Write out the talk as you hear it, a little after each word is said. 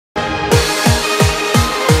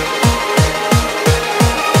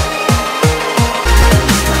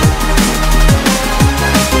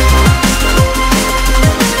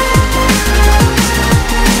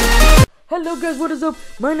guys, what is up?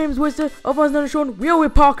 My name is Wister, otherwise known as Sean. We are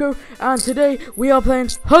with Parker, and today we are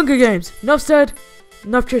playing Hunger Games. Enough said,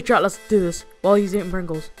 enough chit chat, let's do this while he's eating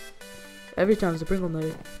Pringles. Every time it's a Pringle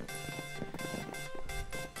night.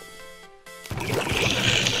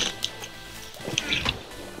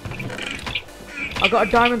 I got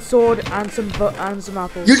a diamond sword and some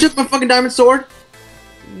apples. You took my fucking diamond sword?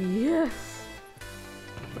 Yes.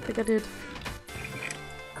 I think I did.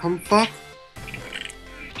 Come fuck.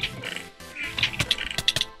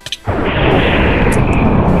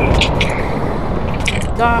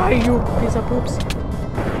 Die, you piece of poops.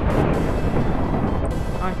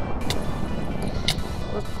 Hi.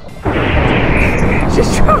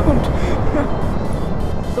 Just drowned!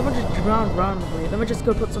 Someone just drowned randomly. Let me just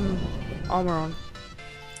go put some armor on.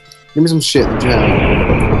 Give me some shit that you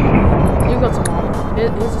have. You got some armor.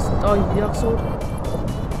 Here's this. Oh, you have a sword?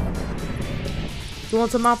 Do you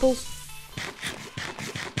want some apples?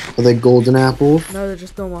 Are they golden apples? No, they're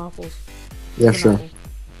just normal apples. Yeah, sure.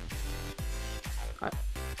 I'm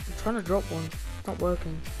trying to drop one. It's not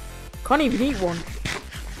working. Can't even eat one.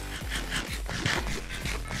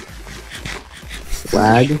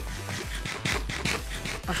 Lag?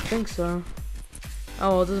 I think so. Oh,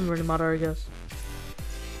 well, it doesn't really matter, I guess.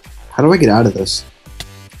 How do I get out of this?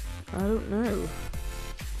 I don't know.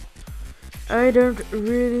 I don't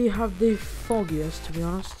really have the foggiest, to be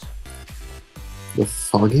honest. The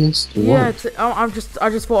foggiest? Yeah, What? I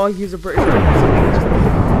just thought I'd use a British accent.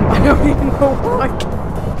 I don't even know why. I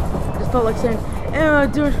just felt like saying, "Oh, I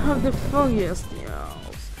don't have the foggiest,"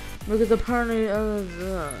 because apparently,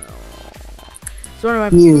 so anyway,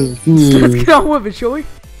 let's get on with it, shall we?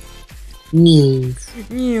 Yes.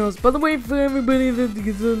 By the way, for everybody that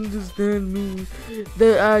doesn't understand me,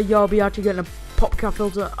 y'all be actually getting a PopCap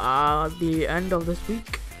filter at the end of this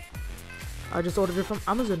week. I just ordered it from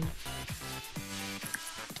Amazon.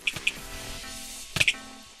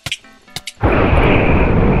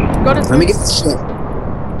 Got it. Let me get this shit.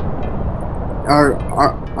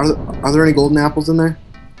 Are there any golden apples in there?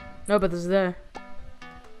 No, but this is there.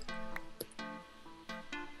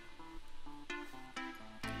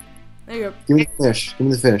 There you go. Give me the fish. Give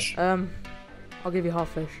me the fish. I'll give you half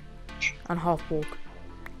fish and half pork.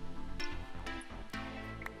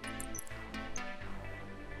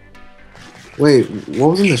 Wait,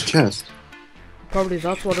 what was in this chest? Probably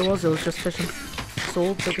that's what it was. It was just fish and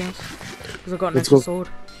swords, I guess. Because I got an Let's extra go. sword.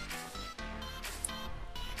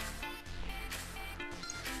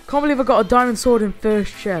 Can't believe I got a diamond sword in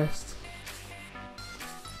first chest.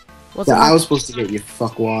 What's Yeah, in I that? was supposed to get you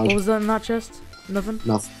fuckwad. What was that in that chest? Nothing?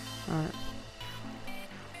 Nothing. Alright.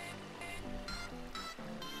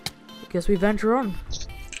 Guess we venture on.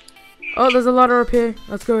 Oh, there's a ladder up here.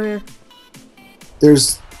 Let's go here.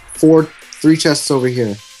 There's three chests over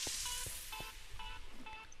here.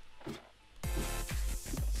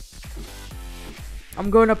 I'm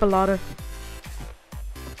going up a ladder.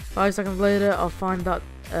 5 seconds later, I'll find that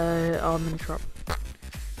our mini trap.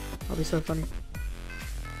 That'll be so funny.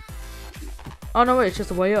 Oh no, wait, it's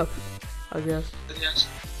just a way up, I guess.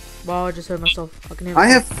 Wow, I just heard myself. I can hear I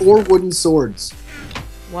myself. have 4 wooden swords.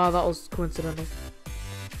 Wow, that was coincidental.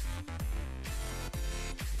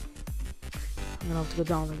 I'm gonna have to go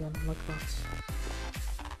down again, like that.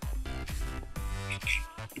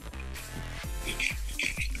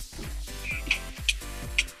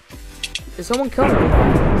 Did someone kill me?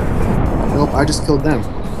 Nope, I just killed them.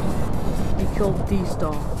 You killed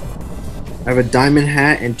D-Star. I have a diamond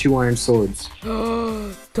hat and 2 iron swords.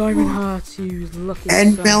 Diamond hearts, you lucky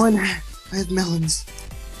And son. melon hat. I have melons.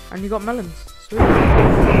 And you got melons. Sweet. No,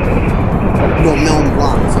 melon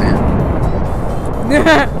blocks, man.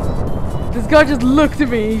 This guy just looked at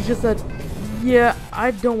me. He just said, "Yeah,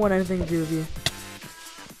 I don't want anything to do with you."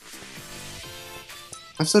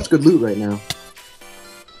 I have such good loot right now.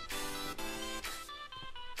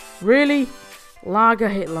 Really? Lag? I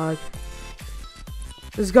hate lag.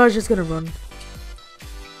 This guy's just gonna run.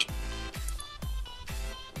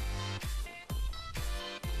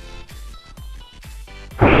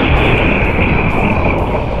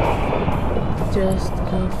 Just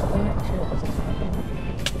go for that chest.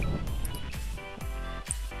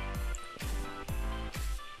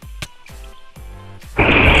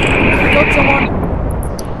 Got someone.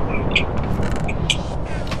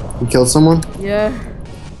 You killed someone? Yeah.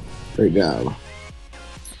 There you go.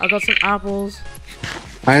 I got some apples.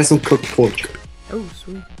 I have some cooked pork. Oh,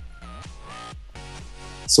 sweet.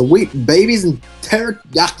 Sweet babies and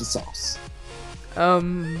teriyaki sauce.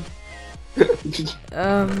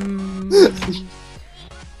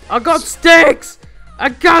 I got sticks! I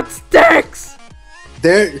got sticks!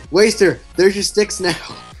 There, Waster, there's your sticks now.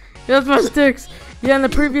 Here's my sticks. Yeah, in the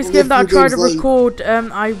previous Only a game that I few tried to games late. record,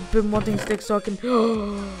 I've been wanting sticks so I can.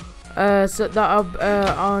 So that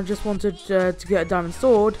I just wanted to get a diamond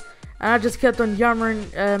sword, and I just kept on yammering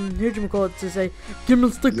who'd to say, "Give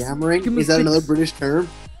me sticks." Yammering? Give me Is that another sticks." British term?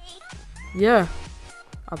 Yeah,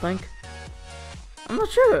 I think. I'm not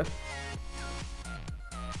sure.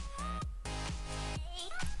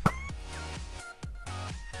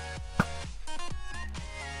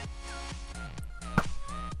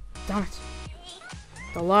 Damn it.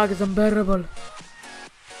 The lag is unbearable.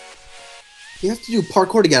 You have to do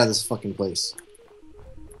parkour to get out of this fucking place.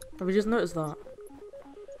 Have you just noticed that?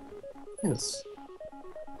 Yes.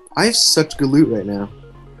 I have such good loot right now.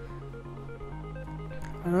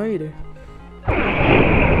 I know you do.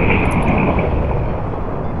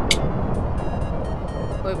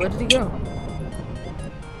 Wait, where did he go?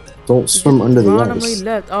 Don't swim under the Randomly ice.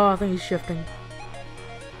 left. Oh, I think he's shifting.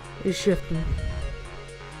 He's shifting.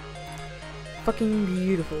 Fucking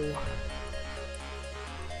beautiful.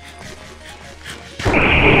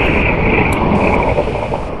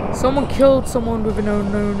 Someone killed someone with an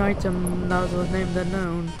unknown item that was named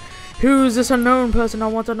unknown. Who's this unknown person? I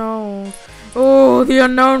want to know. Oh, the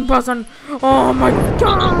unknown person. Oh my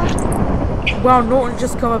god. Wow, Norton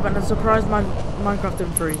just come up and I surprised my Minecraft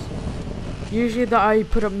didn't freeze. Usually that I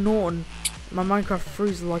put up Norton, my Minecraft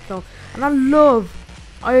freezes like hell. And I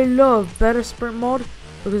love better sprint mod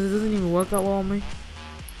because it doesn't even work that well on me.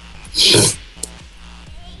 Screw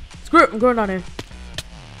it, I'm going down here.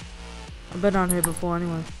 I've been down here before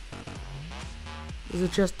anyway. There's a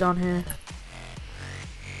chest down here.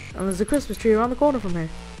 And there's a Christmas tree around the corner from here.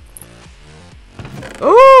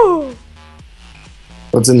 Oh!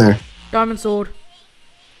 What's in there? Diamond sword.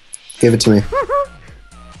 Give it to me.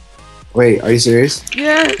 Wait, are you serious?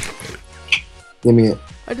 Yeah! Give me it.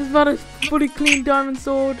 I just found a fully clean diamond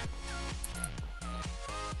sword.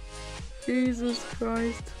 Jesus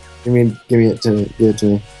Christ. Give me it to me. Give it to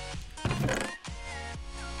me.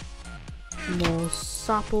 More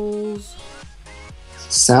sapples.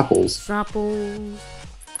 Sapples. Sapples.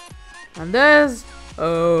 And there's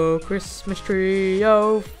Christmas tree.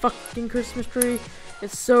 Oh, fucking Christmas tree.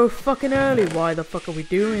 It's so fucking early. Why the fuck are we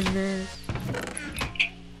doing this?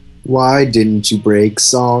 Why didn't you break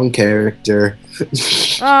song character?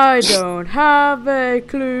 I don't have a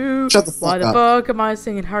clue. Shut the fuck Why the up. fuck am I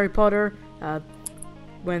singing Harry Potter?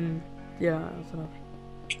 When, yeah, that's enough.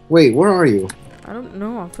 Wait, where are you? I don't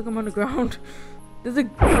know. I think I'm underground. There's an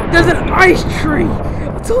ice tree.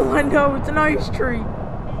 That's all I know. It's an ice tree.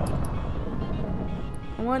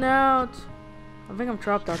 I went out. I think I'm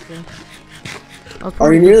trapped actually.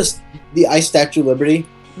 Are you near the Ice Statue of Liberty?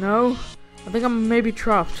 No. I think I'm maybe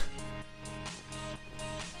trapped.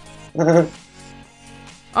 Oh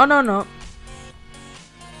no no.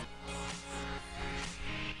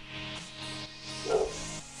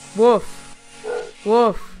 Woof.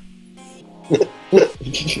 Woof.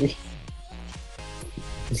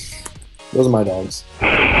 Those are my dogs.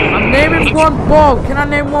 I'm naming one Bob. Can I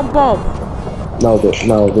name one Bob? No,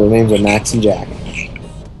 their names are Max and Jack.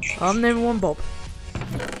 I'm naming one Bob.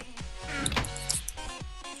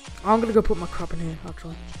 I'm gonna go put my crap in here,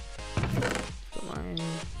 actually.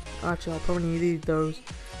 Actually, I'll probably need those.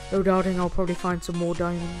 No doubting, I'll probably find some more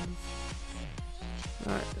diamonds.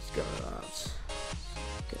 Alright, let's go with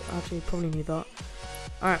that. Actually, probably need that.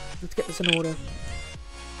 Alright, let's get this in order.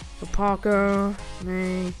 For Parker,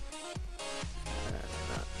 me.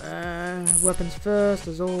 Weapons first,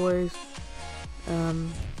 as always.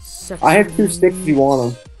 I have 2 sticks if you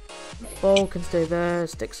want them. Ball can stay there,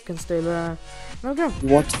 sticks can stay there. Okay.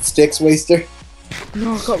 You want sticks, waster?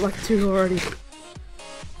 No, I've got like 2 already.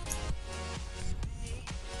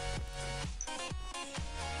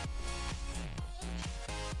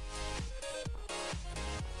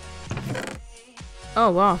 Oh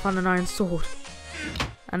wow, I found an iron sword.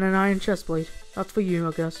 And an iron chestplate. That's for you,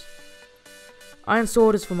 I guess. Iron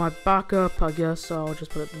sword is for my backup, I guess, so I'll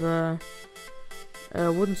just put it there.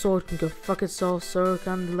 Wooden sword can go fuck itself, so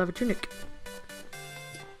can the leather tunic.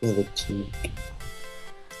 Leather tunic.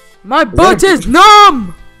 My butt is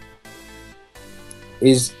numb!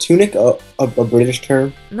 Is tunic a British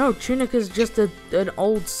term? No, tunic is just an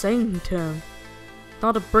old saying term.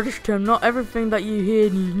 Not a British term. Not everything that you hear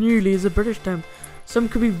newly is a British term. Some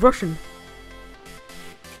could be Russian.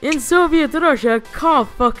 In Soviet Russia, car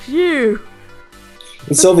fucks you.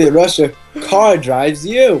 In Soviet Russia, car drives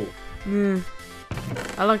you. Yeah.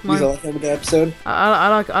 I like my. Use all the time of the episode. I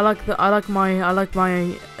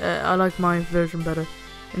like my version better.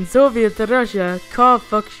 In Soviet Russia, car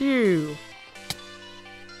fucks you.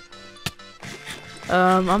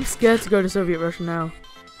 I'm scared to go to Soviet Russia now.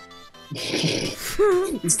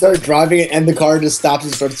 You start driving it, and the car just stops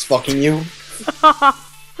and starts fucking you.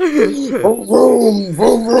 Vroom, vroom,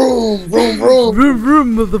 vroom, vroom, vroom, vroom. Vroom,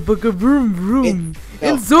 vroom, motherfucker, vroom, vroom. No,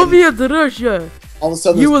 In Soviet Russia, all of a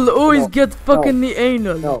sudden, you will always no, get fucking the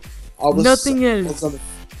anal. No, all of a Nothing all of a else. sudden,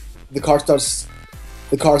 the car starts.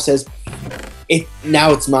 The car says,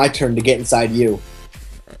 Now it's my turn to get inside you."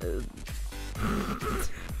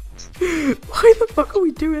 Why the fuck are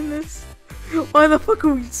we doing this? Why the fuck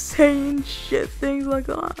are we saying shit things like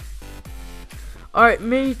that? Alright,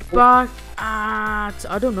 meet back at...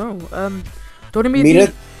 I don't know. Do you want to meet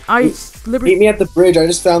at- Ice Liberty? Meet me at the bridge. I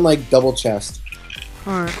just found like double chest.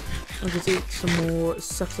 Alright, I'll just eat some more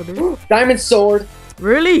sexy. Diamond sword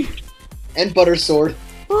Really? and butter sword.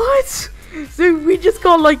 What? So we just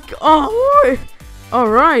got like... Oh, what?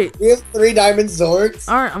 Alright. We have 3 diamond swords.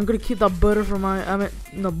 Alright, I'm gonna keep that butter for my... I mean,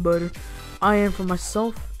 not butter. Iron for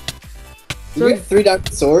myself. Do we have 3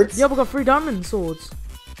 diamond swords? Yeah, we got 3 diamond swords.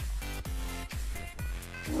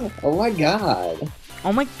 Oh my god.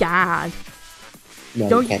 Oh my god. No,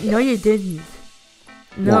 Don't, you can't. no, you didn't.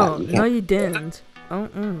 No, No, you no, can't. you didn't. How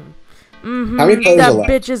many players that are left?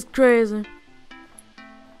 bitch is crazy.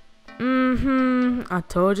 I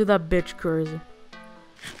told you that bitch crazy.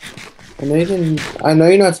 I know you didn't. I know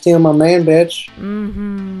you're not stealing my man, bitch.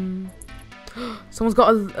 Someone's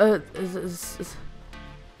got a.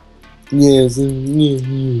 Yes.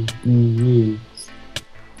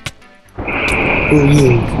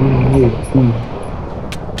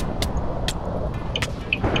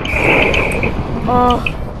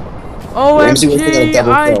 Oh, Ramsey wants to get a OMG!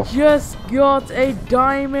 double I kill. just got a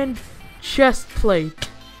diamond chest plate.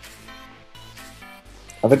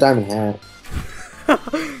 I have a diamond hat.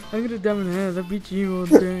 I got a diamond head. I beat you all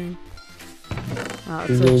day. Ah,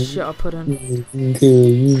 that's that shit I put in.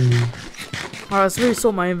 Alright, let's really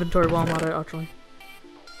sort my inventory while I'm at it, actually.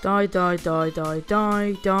 Die, die, die, die,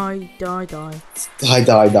 die, die, die, die.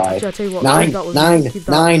 Die. Actually, I tell you what, Nine, keep that with nine, me, keep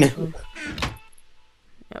that, nine. actually.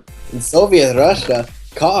 In Soviet Russia,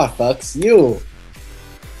 car fucks you.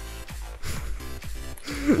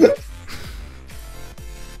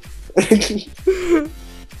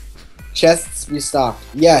 Chests restocked.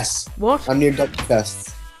 Yes, What? I'm near double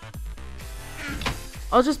chests.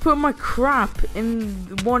 I'll just put my crap in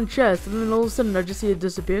one chest, and then all of a sudden I just see it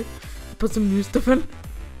disappear. Put some new stuff in.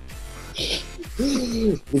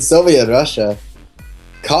 In Soviet Russia,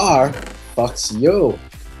 car fucks you.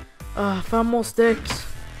 I found more sticks.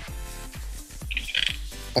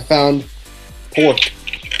 I found pork.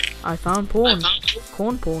 I found porn.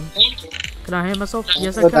 Corn porn. Can I hear myself?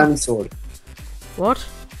 Yes, I A can. diamond sword. What?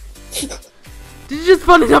 Did you just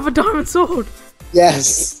find it up a diamond sword?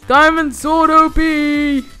 Yes. Diamond sword OP!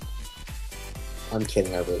 I'm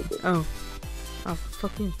kidding. I really did. Oh. Oh,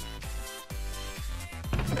 fuck you.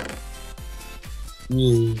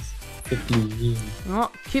 Yes.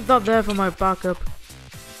 Oh, keep that there for my backup.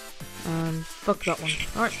 And fuck that one.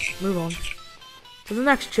 Alright, move on. To the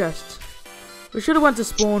next chest. We should have went to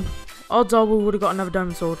spawn. Odds are we would have got another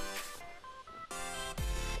diamond sword.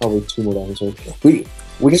 Probably 2 more diamond swords. We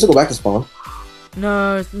can still go back to spawn.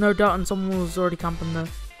 No, no doubt, and someone was already camping there.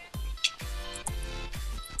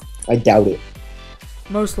 I doubt it.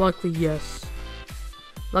 Most likely, yes.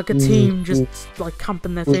 Like a team just like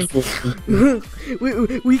camping their thing.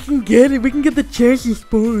 we can get it. We can get the chance to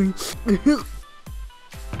spawn.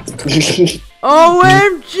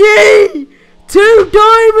 OMG! 2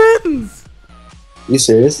 diamonds! You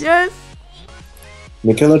serious? Yes.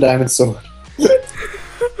 Make another diamond sword.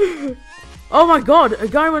 Oh my god! A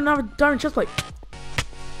guy with another diamond chestplate.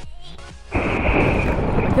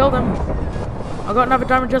 I killed him. I got another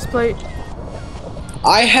diamond chestplate.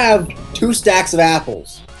 I have 2 stacks of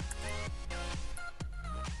apples.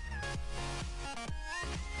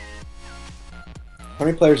 How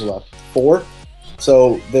many players are left? 4.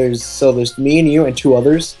 So there's me and you and 2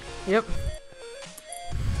 others. Yep.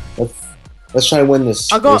 Let's try and win this.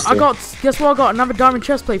 Guess what? I got another diamond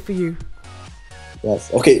chestplate for you.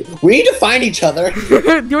 Yes. Okay. We need to find each other. Do you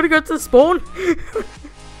want to go to the spawn?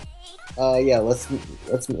 Yeah. Let's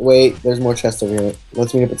wait. There's more chests over here.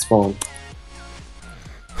 Let's meet up at spawn.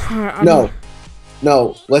 No.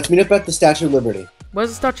 Let's meet up at the Statue of Liberty. Where's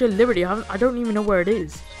the Statue of Liberty? I don't even know where it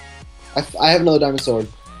is. I have another diamond sword.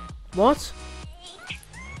 What?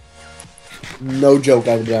 No joke.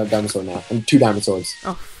 I have a diamond sword now. And 2 diamond swords.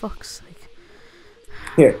 Oh, fuck's sake.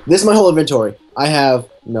 Here, this is my whole inventory. I have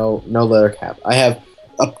no leather cap. I have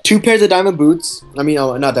 2 pairs of diamond boots. I mean,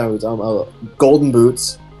 not diamond boots. Golden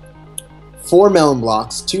boots. 4 melon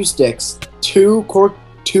blocks. 2 sticks. 2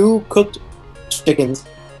 cooked chickens.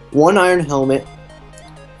 1 iron helmet.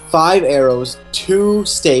 5 arrows. 2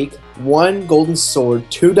 steak. 1 golden sword,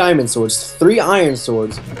 2 diamond swords, 3 iron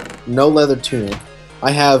swords, no leather tunic.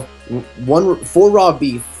 I have 4 raw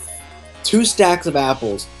beef, 2 stacks of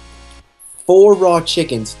apples, 4 raw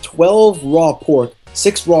chickens, 12 raw pork,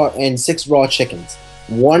 6 raw chickens,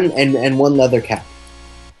 1 leather cap.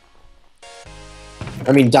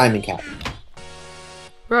 I mean diamond cap.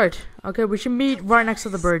 Right. Okay, we should meet right next to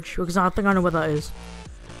the bridge because I think I know where that is.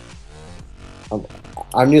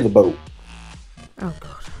 I'm near the boat. Oh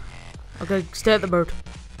god. Okay, stay at the boat.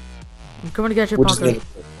 I'm coming to get your Which is pocket.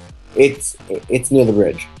 it's near the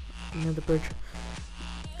bridge. Near the bridge.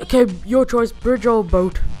 Okay, your choice, bridge or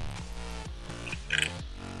boat.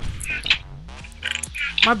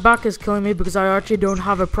 My back is killing me because I actually don't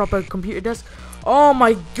have a proper computer desk. Oh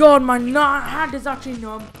my god, my hand is actually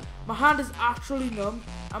numb. My hand is actually numb.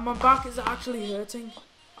 And my back is actually hurting.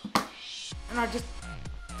 And I just...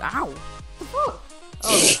 Ow! What the fuck?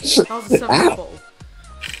 Oh, that was a 7 ball.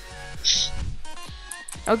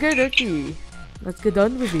 Okay, dokie. Let's get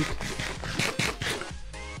done with it.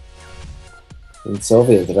 In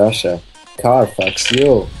Soviet Russia, car fucks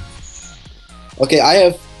you. Okay, I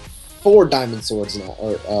have 4 diamond swords now,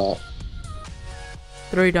 or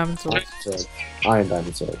 3 diamond swords. Iron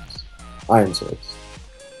diamond swords, iron swords.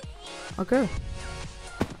 Okay.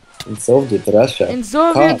 In Soviet Russia. In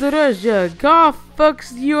Soviet Russia, car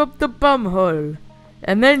fucks you up the bumhole.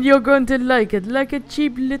 And then you're going to like it, like a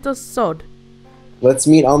cheap little sod. Let's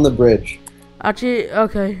meet on the bridge. Actually,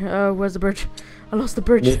 okay, where's the bridge? I lost the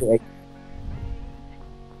bridge.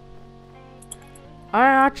 I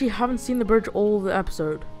actually haven't seen the bridge all the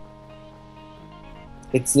episode.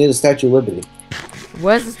 It's near the Statue of Liberty.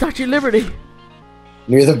 Where's the Statue of Liberty?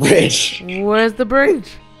 Near the bridge. Where's the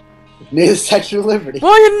bridge? Near the Statue of Liberty. Why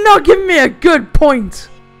are you not giving me a good point?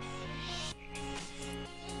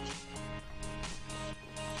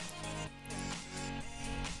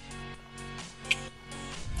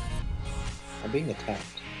 I'm being attacked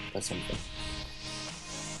by something.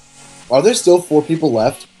 Are there still 4 people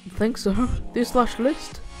left? I think so.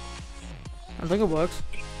 D/list. I think it works.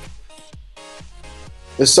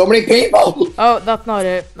 There's so many people! Oh, that's not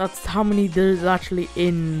it. That's how many there's actually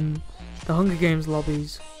in the Hunger Games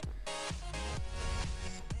lobbies.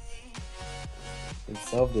 In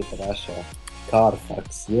Soviet Russia, car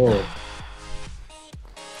fucks you.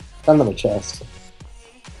 Stand on the chest.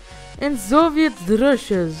 In Soviet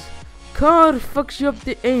Russia's car fucks you up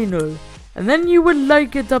the anal, and then you will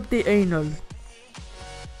like it up the anal.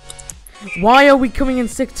 Why are we coming in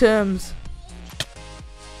sick terms?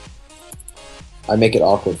 I make it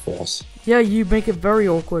awkward for us. Yeah, you make it very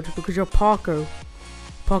awkward because you're Parker.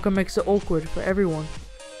 Parker makes it awkward for everyone.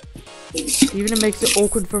 Even it makes it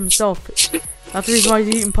awkward for himself. That's the reason why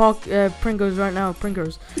he's eating Pringles right now.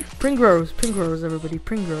 Pringles, everybody,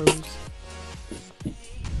 Pringles.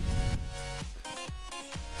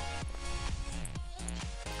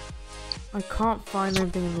 I can't find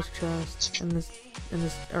anything in this chest, in this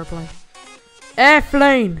airplane.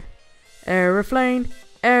 Airplane! Aeroplane.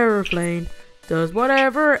 Does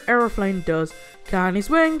whatever aeroplane does. Can he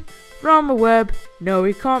swing from a web? No,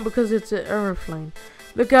 he can't because it's an aeroplane.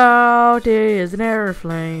 Look out, it is an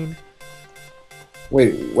airplane.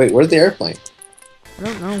 Wait, where's the airplane? I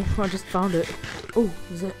don't know, I just found it. Oh,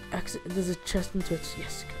 there's a chest into it.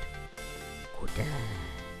 Yes, good.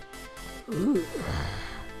 Ooh.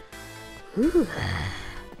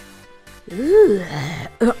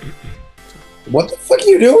 What the fuck are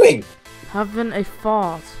you doing? Having a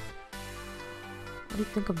fart. What do you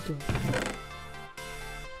think I'm doing?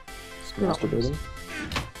 Masturbating?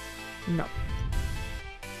 No.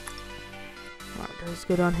 Alright, let's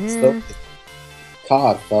go down here.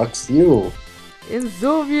 God fucks you. In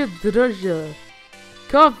Soviet Russia,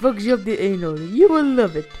 car fucks you up the anal. You will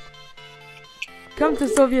love it. Come to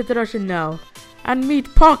Soviet Russia now and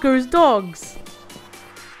meet Parker's dogs.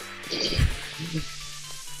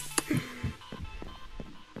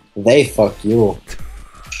 They fuck you.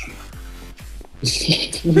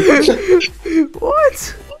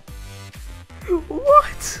 What?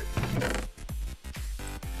 What?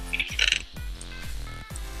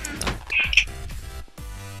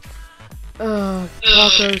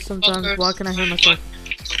 Parker, sometimes. Why can I hear myself?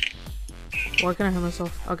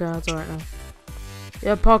 Okay, that's alright now.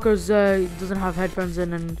 Yeah, Parker's doesn't have headphones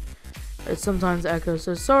in and it sometimes echoes.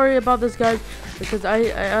 So sorry about this, guys, because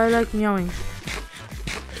I like meowing.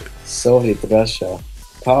 Soviet Russia.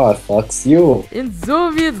 Car fucks you. In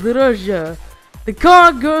Soviet Russia, the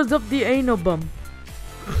car goes up the anal bum.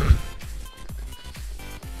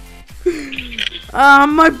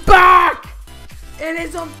 My back! It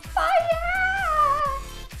is on fire!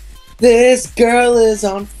 This girl is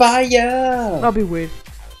on fire. That'll be weird.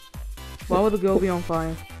 Why would the girl be on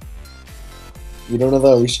fire? You don't know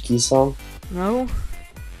the Alicia Keys song? No?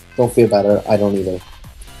 Don't feel bad. I don't either.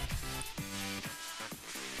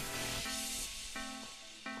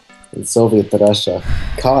 In Soviet Russia.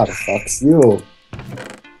 God, fucks you.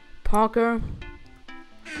 Parker.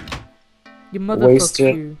 Your mother fucks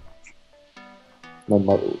Waster. you. My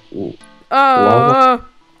mother. Ooh.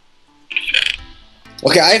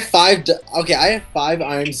 Okay, I have 5. Okay, I have 5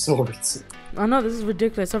 iron swords. I know, this is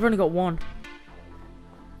ridiculous. I've only got 1.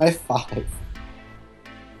 I have 5.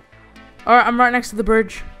 Alright, I'm right next to the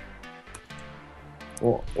bridge.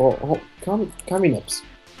 Well, calm your nips.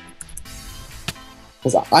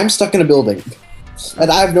 Because I'm stuck in a building.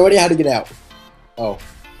 And I have no idea how to get out. Oh,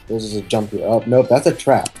 there's a jump here. Oh, nope, that's a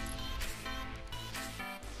trap.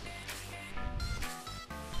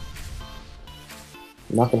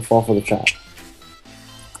 I'm not gonna fall for the trap.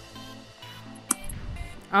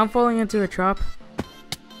 I'm falling into a trap.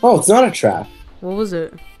 Oh, it's not a trap. What was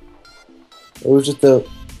it? It was just a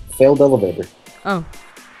failed elevator. Oh.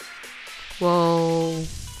 Well...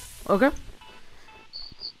 Okay.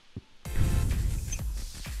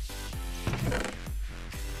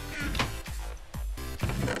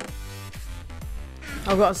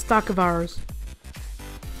 I've got a stack of arrows.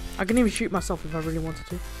 I can even shoot myself if I really wanted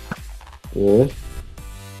to. Really?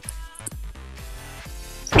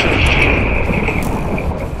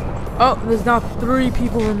 Oh, there's now 3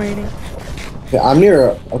 people remaining. Okay, I'm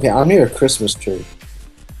near a Christmas tree.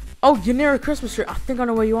 Oh, you're near a Christmas tree. I think I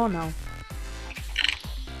know where you are now.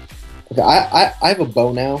 Okay, I have a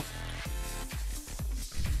bow now.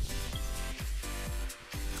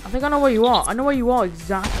 I think I know where you are. I know where you are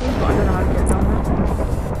exactly, but I don't know how to get down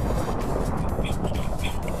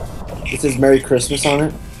there. It says Merry Christmas on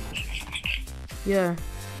it. Yeah.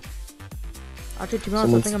 Actually, to be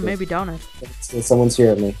honest, I think I may be down it. Someone's here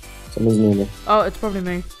at me. Someone's near me. Oh, it's probably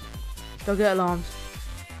me. Don't get alarmed.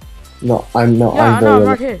 No, I'm Yeah, I know, I'm very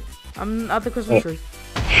right here. I'm at the Christmas tree.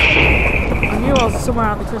 I knew I was somewhere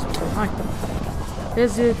at the Christmas tree. Hi.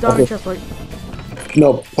 Here's the diamond chest plate.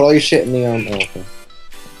 No, put all your shit in the oh, okay.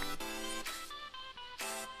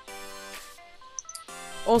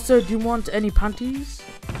 Also, do you want any panties?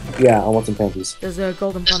 Yeah, I want some panties. There's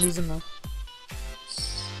golden panties in there.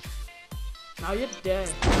 Now you're dead.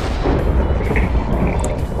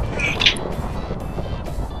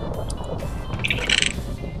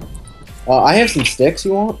 I have some sticks.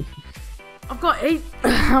 You want? I've got 8.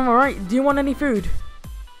 I'm alright. Do you want any food?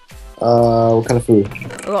 What kind of food?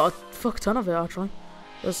 I got a fuck ton of it actually.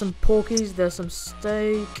 There's some porkies. There's some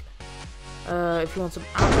steak. If you want some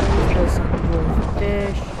apples, there's some raw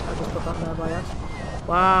fish. I just put that there by accident.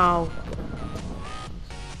 Wow.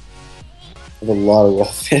 I have a lot of raw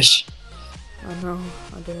fish. I know,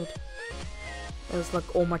 I did. There's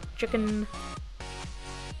like all my chicken.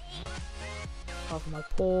 Half of my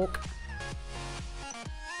pork.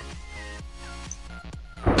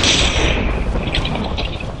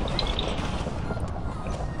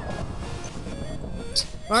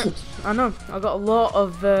 Right, I know. I got a lot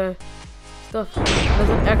of stuff. There's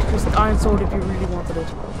an extra iron sword if you really wanted it.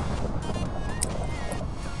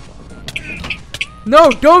 No,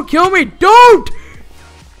 don't kill me! Don't!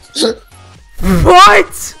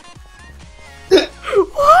 What?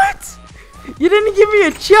 What? You didn't give me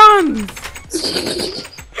a chance!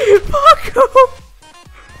 Fuck off!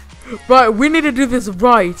 Right, we need to do this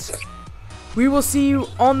right. We will see you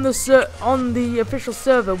on the official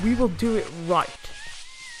server. We will do it right.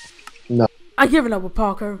 No. I given up with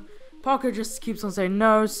Parker. Parker just keeps on saying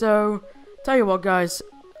no, so tell you what guys,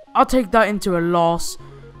 I'll take that into a loss.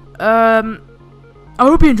 I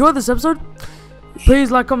hope you enjoyed this episode.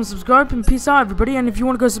 Please like, comment, subscribe, and peace out everybody. And if you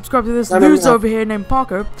want to go subscribe to this loser over here named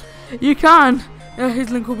Parker, you can. His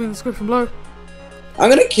link will be in the description below. I'm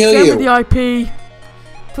gonna kill Send you. me the IP.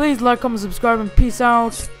 Please like, comment, subscribe, and peace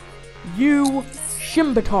out. You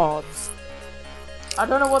shimbatards. I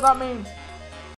don't know what that means.